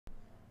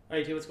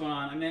Alright, what's going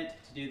on? I meant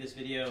to do this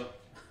video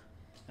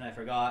and I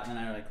forgot, and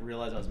then I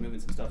realized I was moving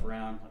some stuff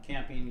around, my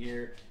camping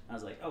gear. I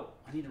was like, oh,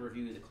 I need to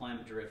review the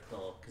Klymit Drift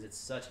pillow because it's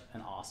such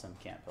an awesome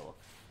camp pillow.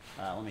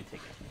 Let me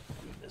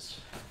move this.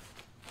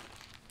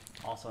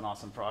 Also an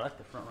awesome product,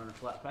 the Front Runner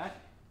Flat Pack.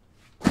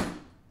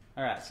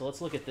 Alright, so let's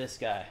look at this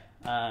guy.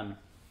 I'm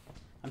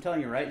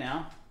telling you right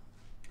now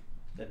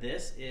that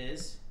this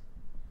is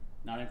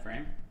not in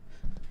frame.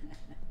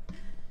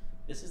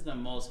 This is the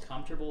most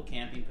comfortable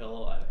camping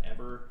pillow I've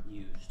ever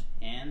used,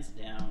 hands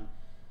down.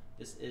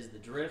 This is the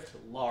Drift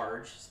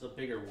Large. It's the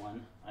bigger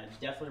one. I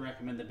definitely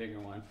recommend the bigger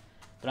one.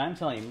 But I'm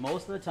telling you,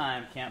 most of the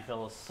time, camp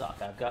pillows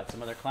suck. I've got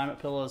some other Klymit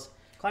pillows.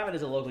 Klymit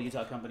is a local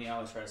Utah company. I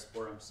always try to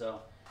support them.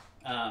 So,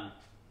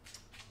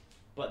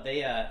 but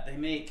they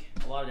make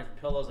a lot of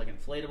different pillows, like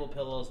inflatable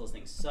pillows. Those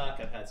things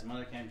suck. I've had some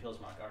other camping pillows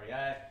from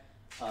REI.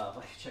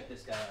 But check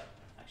this guy out.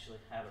 Actually,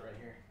 I have it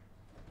right here.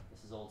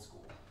 This is old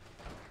school.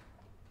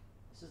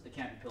 This is the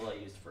camping pillow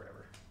I used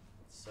forever.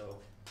 It's so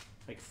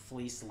like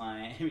fleece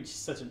line. I mean,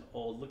 just such an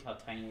old. Look how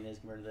tiny it is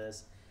compared to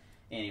this.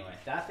 Anyway,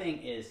 that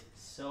thing is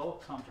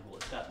so comfortable.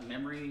 It's got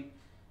memory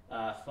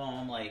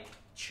foam like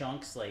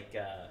chunks like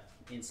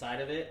inside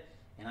of it,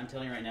 and I'm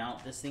telling you right now,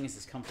 this thing is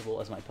as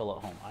comfortable as my pillow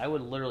at home. I would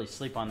literally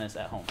sleep on this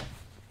at home.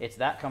 It's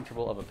that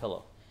comfortable of a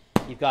pillow.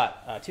 You've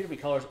got two different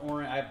colors.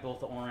 Orange. I have both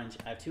the orange.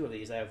 I have two of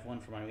these. I have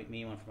one for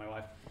me, one for my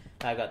wife.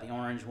 I've got the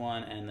orange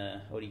one and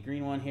the OD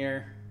green one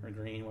here, or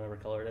green, whatever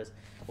color it is.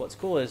 What's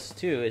cool is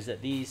too is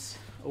that these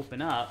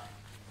open up,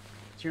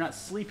 so you're not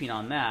sleeping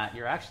on that.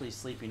 You're actually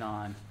sleeping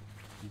on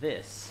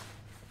this,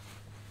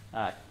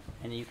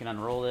 and you can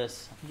unroll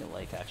this. I think it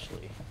like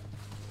actually.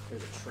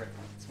 There's a trick.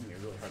 It's gonna be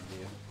really hard to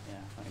do. Yeah,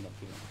 I end up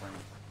keeping it frame.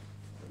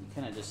 But you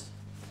kind of just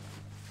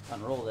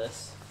unroll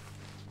this,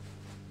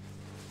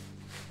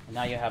 and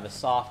now you have a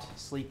soft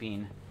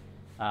sleeping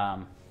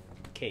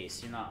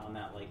case. You're not on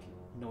that like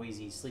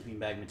noisy sleeping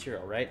bag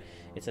material, right?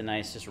 It's a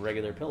nice, just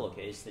regular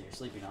pillowcase that you're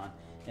sleeping on.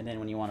 And then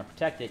when you want to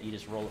protect it, you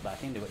just roll it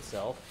back into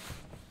itself,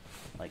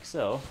 like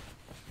so.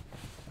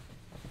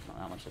 I don't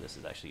know how much of this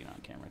is actually on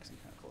camera because I'm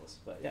kind of close,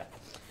 but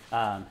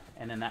yeah.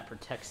 And then that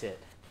protects it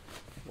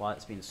while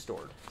it's being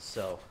stored.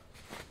 So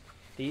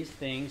these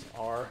things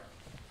are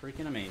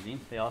freaking amazing.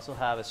 They also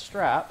have a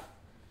strap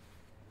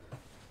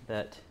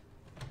that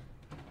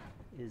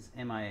is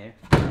MIA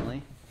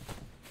currently,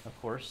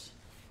 of course.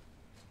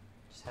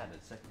 Just had it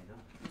a second ago.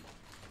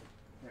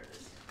 There it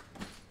is.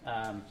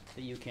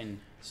 That you can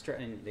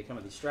and they come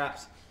with these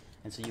straps,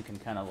 and so you can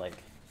kind of like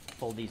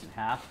fold these in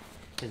half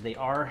because they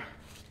are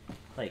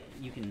like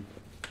you can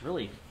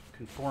really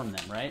conform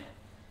them, right?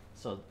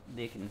 So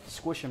they can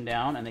squish them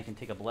down and they can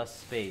take up less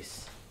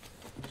space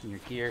in your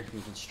gear.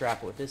 You can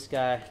strap it with this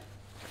guy.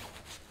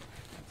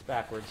 It's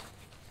backwards.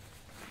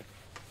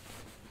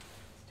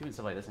 Doing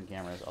stuff like this on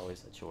camera is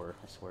always a chore,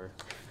 I swear.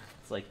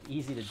 It's like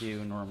easy to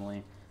do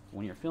normally.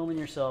 When you're filming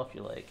yourself,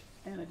 you're like,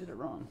 man, I did it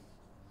wrong.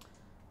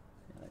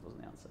 Yeah, that goes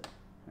on the outside.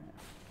 All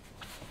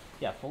right.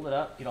 Yeah, fold it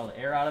up, get all the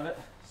air out of it,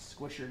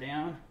 squish her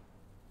down.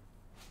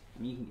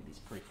 I mean, you can get these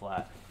pretty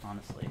flat,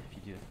 honestly,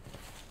 if you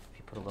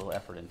put a little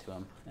effort into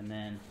them. And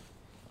then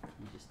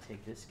you just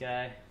take this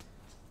guy.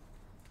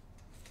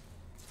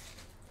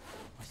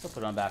 I still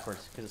put it on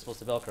backwards because it's supposed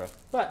to Velcro,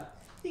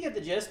 but you get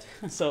the gist.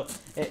 So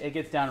it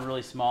gets down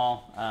really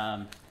small,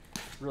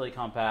 really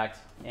compact,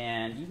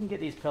 and you can get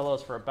these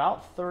pillows for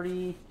about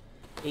 $38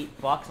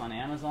 on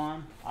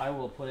Amazon. I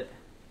will put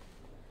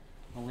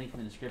a link in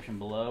the description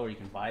below where you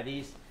can buy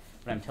these.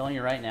 But I'm telling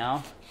you right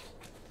now,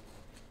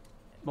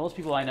 most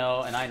people I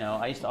know, and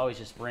I used to always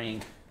just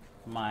bring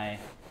my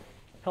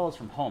pillows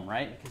from home,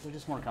 right? Because they're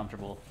just more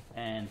comfortable.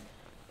 And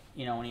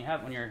you know, when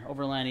you're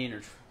overlanding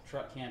or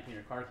truck camping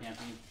or car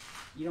camping,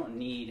 you don't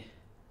need,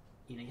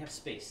 you have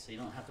space, so you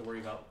don't have to worry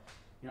about,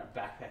 you're not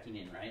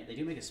backpacking in, right? They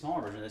do make a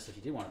smaller version of this. If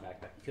you did want to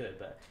backpack, you could,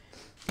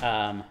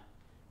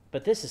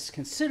 but this is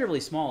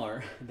considerably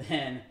smaller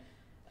than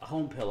a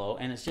home pillow,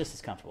 and it's just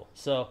as comfortable.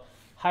 So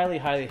highly,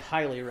 highly,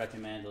 highly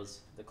recommend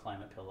the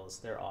Klymit pillows.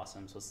 They're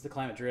awesome. So it's the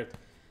Klymit Drift.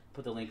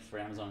 Put the link for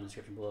Amazon in the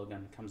description below.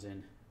 Again, it comes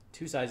in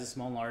two sizes,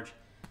 small and large,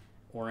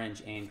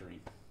 orange and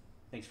green.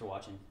 Thanks for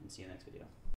watching, and see you in the next video.